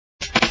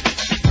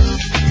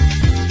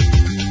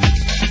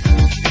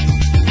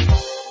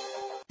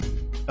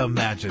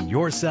Imagine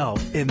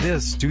yourself in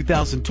this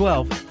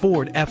 2012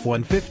 Ford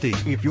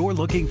F-150. If you're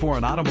looking for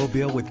an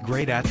automobile with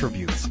great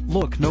attributes,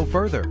 look no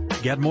further.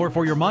 Get more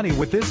for your money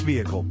with this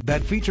vehicle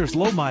that features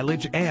low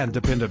mileage and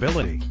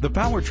dependability. The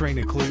powertrain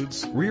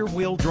includes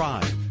rear-wheel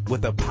drive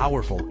with a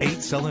powerful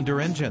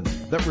 8-cylinder engine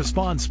that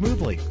responds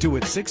smoothly to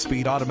its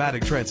 6-speed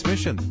automatic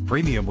transmission.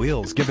 Premium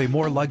wheels give a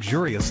more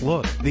luxurious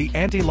look. The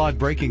anti-lock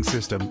braking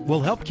system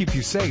will help keep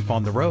you safe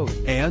on the road.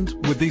 And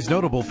with these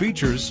notable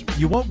features,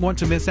 you won't want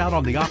to miss out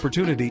on the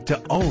opportunity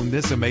to own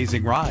this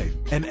amazing ride.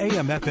 An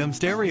AM/FM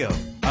stereo,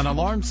 an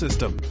alarm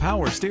system,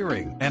 power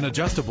steering, an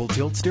adjustable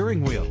tilt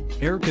steering wheel,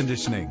 air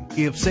conditioning.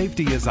 If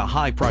safety is a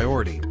high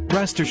priority,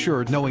 rest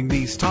assured knowing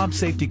these top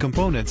safety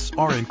components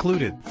are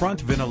included: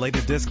 front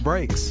ventilated disc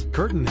brakes,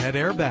 curtain head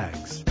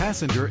airbags,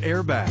 passenger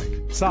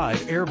airbag, side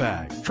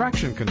airbag,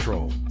 traction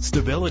control,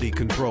 stability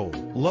control,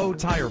 low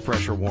tire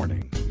pressure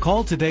warning.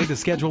 Call today to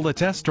schedule a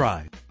test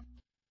drive.